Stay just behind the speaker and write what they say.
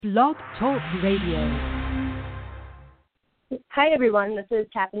Blog Talk Radio. Hi, everyone. This is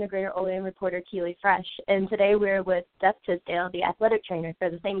TapInto Greater Olean reporter Keely Fresh, and today we're with Seth Tisdale, the athletic trainer for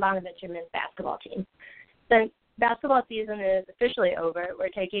the St. Bonaventure men's basketball team. Since basketball season is officially over, we're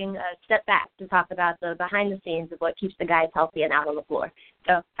taking a step back to talk about the behind the scenes of what keeps the guys healthy and out on the floor.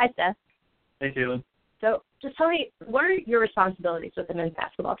 So, hi, Seth. Hey, Keely. So, just tell me, what are your responsibilities with the men's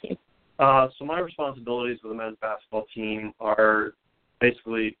basketball team? So my responsibilities with the men's basketball team are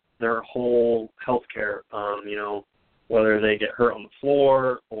basically their whole health care, whether they get hurt on the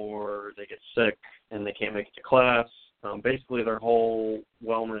floor or they get sick and they can't make it to class. Basically their whole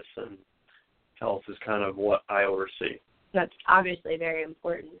wellness and health is kind of what I oversee. That's obviously very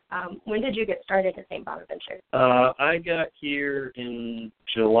important. When did you get started at St. Bonaventure? I got here in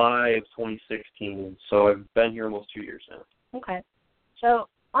July of 2016, so I've been here almost 2 years now. Okay. So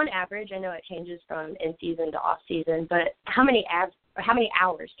on average, I know it changes from in-season to off-season, but how many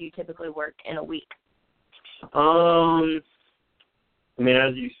hours do you typically work in a week? As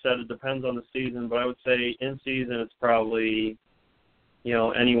you said, it depends on the season, but I would say in season it's probably,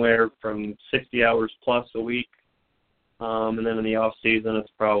 anywhere from 60 hours plus a week. And then in the off season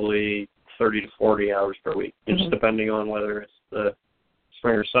it's probably 30 to 40 hours per week. It's just depending on whether it's the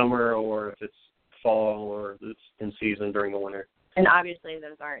spring or summer or if it's fall or it's in season during the winter. And obviously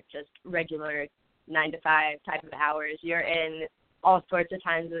those aren't just regular 9 to 5 type of hours. You're in all sorts of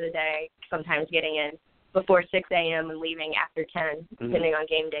times of the day, sometimes getting in before 6 a.m. and leaving after 10, depending on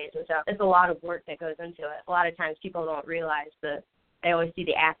game days and stuff. It's a lot of work that goes into it. A lot of times people don't realize that they always see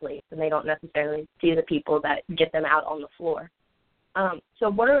the athletes and they don't necessarily see the people that get them out on the floor. So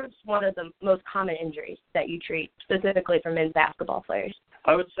what are one of the most common injuries that you treat specifically for men's basketball players?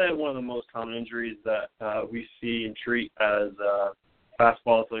 I would say one of the most common injuries that we see and treat as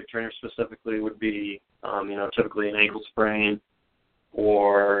basketball athletic trainers specifically would be, typically an ankle sprain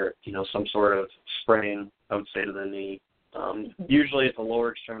or, some sort of sprain, I would say, to the knee. Usually it's a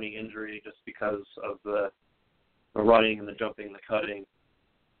lower extremity injury just because of the running and the jumping and the cutting.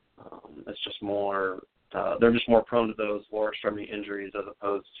 It's just more, they're just more prone to those lower extremity injuries as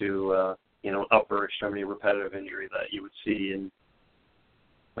opposed to, upper extremity repetitive injury that you would see in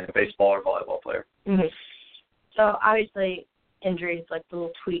like a baseball or volleyball player. Mm-hmm. So obviously injuries like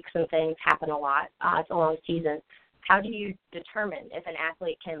little tweaks and things happen a lot. It's a long season. How do you determine if an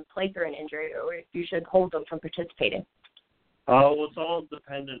athlete can play through an injury or if you should hold them from participating? Well, it's all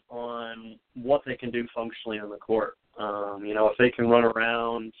dependent on what they can do functionally on the court. If they can run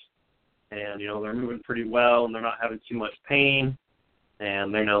around and, they're moving pretty well and they're not having too much pain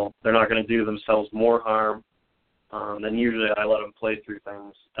and they're not going to do themselves more harm, then usually I let them play through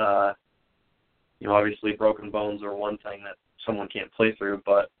things. Obviously broken bones are one thing that someone can't play through,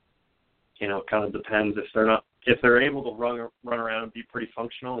 but, it kind of depends. If they're able to run around and be pretty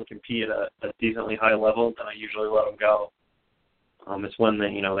functional and compete at a decently high level, then I usually let them go. It's when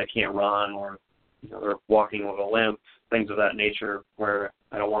they can't run or, they're walking with a limp, things of that nature, where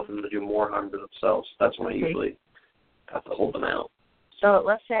I don't want them to do more harm to themselves. That's when I usually have to hold them out. So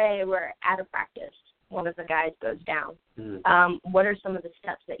let's say we're at a practice. One of the guys goes down. What are some of the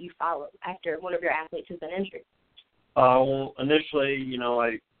steps that you follow after one of your athletes has been injured? Well, initially,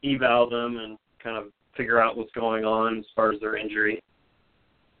 I eval them and kind of figure out what's going on as far as their injury.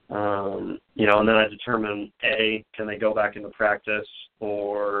 And then I determine, can they go back into practice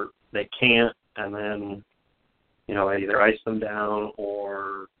or they can't, and then, I either ice them down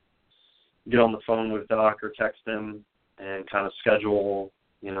or get on the phone with Doc or text him and kind of schedule,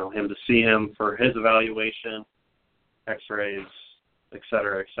 him to see him for his evaluation, x-rays, et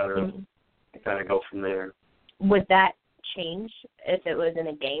cetera, and kind of go from there. Would that change if it was in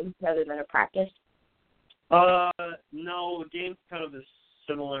a game rather than a practice? No, the game's kind of a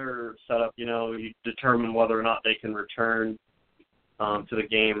similar setup. You determine whether or not they can return to the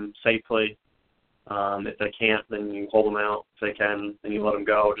game safely. If they can't, then you hold them out. If they can, then you let them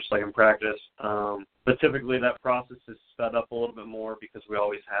go, just like in practice. But typically that process is sped up a little bit more because we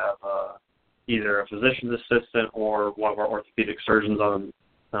always have either a physician's assistant or one of our orthopedic surgeons on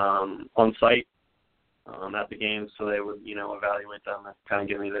site at the game, so they would, evaluate them and kind of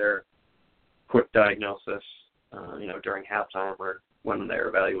give me their quick diagnosis, during halftime or when they're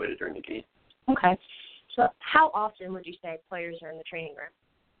evaluated during the game. Okay. So how often would you say players are in the training room?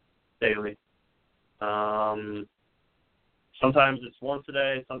 Daily. Sometimes it's once a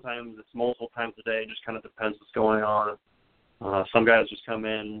day, sometimes it's multiple times a day. It just kind of depends what's going on. Some guys just come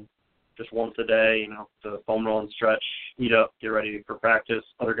in just once a day, to foam roll and stretch, eat up, get ready for practice.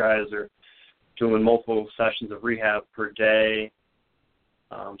 Other guys are doing multiple sessions of rehab per day.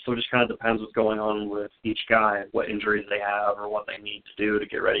 So it just kind of depends what's going on with each guy, what injuries they have or what they need to do to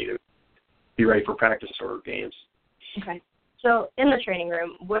get ready to be ready for practice or games. Okay. So in the training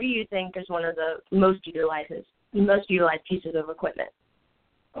room, what do you think is one of the most utilized pieces of equipment?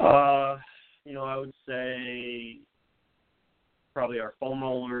 I would say probably our foam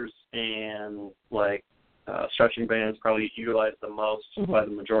rollers and stretching bands probably utilized the most by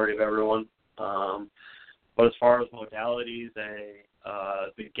the majority of everyone. But as far as modalities,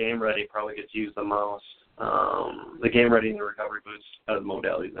 the game ready probably gets used the most. The game ready and the recovery boots are the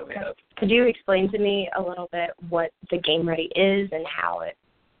modalities that we have. Could you explain to me a little bit what the game ready is and how it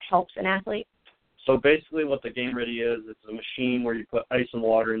helps an athlete? So basically what the game ready is, it's a machine where you put ice and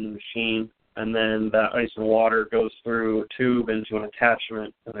water in the machine, and then that ice and water goes through a tube into an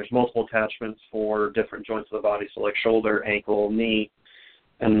attachment, and there's multiple attachments for different joints of the body, so like shoulder, ankle, knee,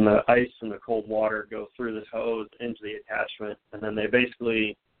 and the ice and the cold water go through this hose into the attachment, and then they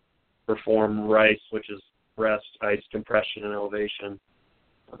basically perform RICE, which is rest, ice, compression, and elevation.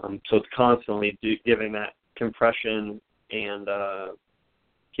 So it's constantly giving that compression and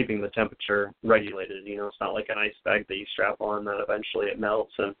keeping the temperature regulated. It's not like an ice bag that you strap on that eventually it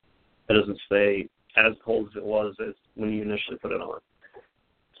melts and it doesn't stay as cold as it was as when you initially put it on.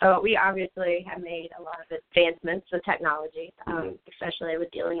 So we obviously have made a lot of advancements with technology, especially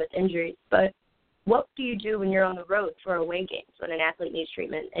with dealing with injuries. But what do you do when you're on the road for away games, when an athlete needs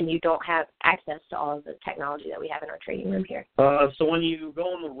treatment and you don't have access to all of the technology that we have in our training room here? So when you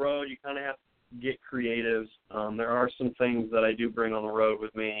go on the road, you kind of have to get creative. There are some things that I do bring on the road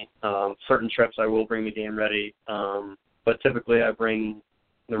with me. Certain trips I will bring the game ready, but typically I bring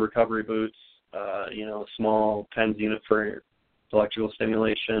the recovery boots, a small TENS unit for electrical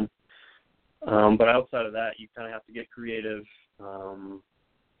stimulation. But outside of that, you kind of have to get creative.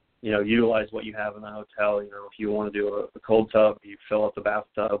 Utilize what you have in the hotel. If you want to do a cold tub, you fill up the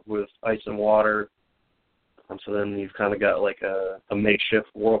bathtub with ice and water. So then you've kind of got like a makeshift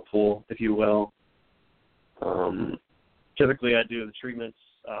whirlpool, if you will. Typically I do the treatments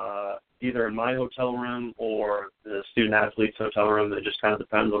either in my hotel room or the student-athlete's hotel room. It just kind of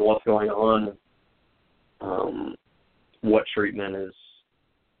depends on what's going on, what treatment is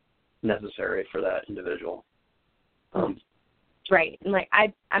necessary for that individual. Right. And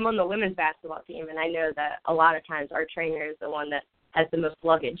I'm on the women's basketball team, and I know that a lot of times our trainer is the one that has the most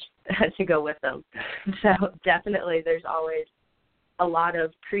luggage to go with them. So definitely there's always a lot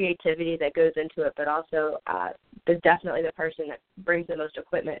of creativity that goes into it, but also there's definitely the person that brings the most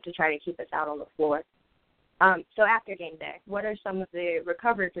equipment to try to keep us out on the floor. So after game day, what are some of the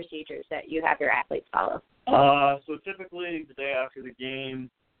recovery procedures that you have your athletes follow? So typically the day after the game,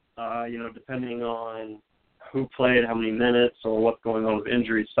 depending on who played, how many minutes, or what's going on with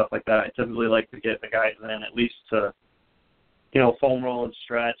injuries, stuff like that, I typically like to get the guys in at least to, foam roll and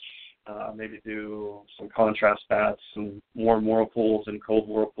stretch, maybe do some contrast baths, some warm whirlpools and cold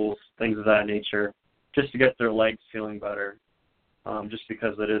whirlpools, things of that nature, just to get their legs feeling better, just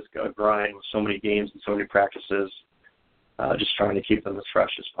because it is a grind with so many games and so many practices, just trying to keep them as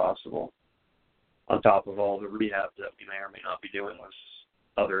fresh as possible, on top of all the rehab that we may or may not be doing with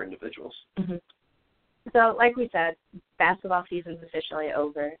other individuals. Mm-hmm. So like we said, basketball season's officially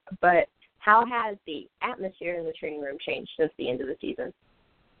over, but how has the atmosphere in the training room changed since the end of the season?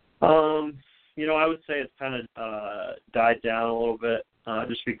 I would say it's kind of died down a little bit,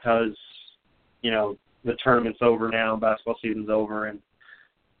 just because, the tournament's over now, basketball season's over, and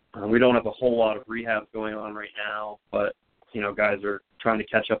we don't have a whole lot of rehab going on right now, but, guys are trying to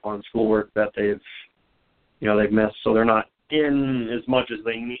catch up on schoolwork that they've missed, so they're not in as much as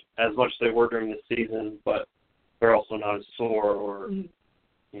they were during the season, but they're also not as sore or,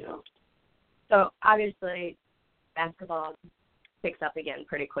 So obviously basketball picks up again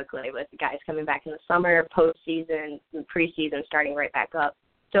pretty quickly with guys coming back in the summer, postseason, and preseason starting right back up.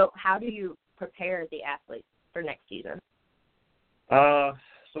 So how do you prepare the athletes for next season?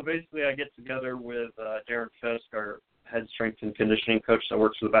 So basically I get together with Darren Fisk, our head strength and conditioning coach that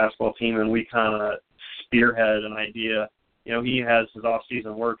works for the basketball team, and we kind of spearhead an idea. He has his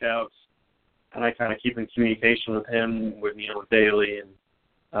off-season workouts, and I kind of keep in communication with him with, daily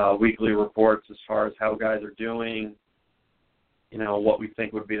and weekly reports as far as how guys are doing, what we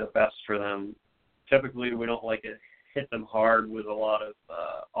think would be the best for them. Typically, we don't like to hit them hard with a lot of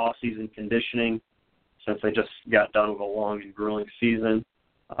off-season conditioning since they just got done with a long and grueling season.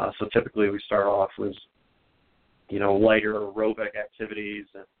 So typically we start off with, lighter aerobic activities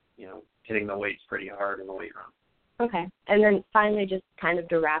and, hitting the weights pretty hard in the weight room. Okay. And then finally, just kind of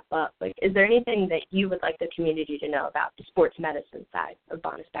to wrap up, is there anything that you would like the community to know about the sports medicine side of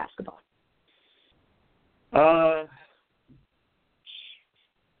Bona's basketball?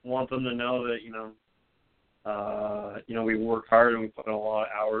 want them to know that, we work hard and we put in a lot of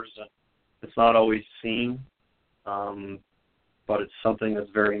hours. And it's not always seen, but it's something that's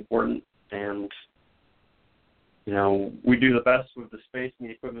very important. And, we do the best with the space and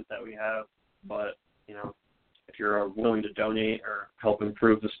the equipment that we have. But, if you're willing to donate or help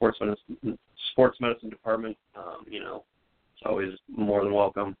improve the sports medicine department, it's always more than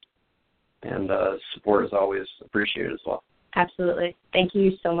welcome. And support is always appreciated as well. Absolutely. Thank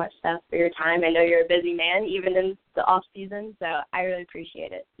you so much, Seth, for your time. I know you're a busy man, even in the off season, so I really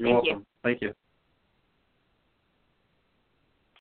appreciate it. You're welcome. Thank you.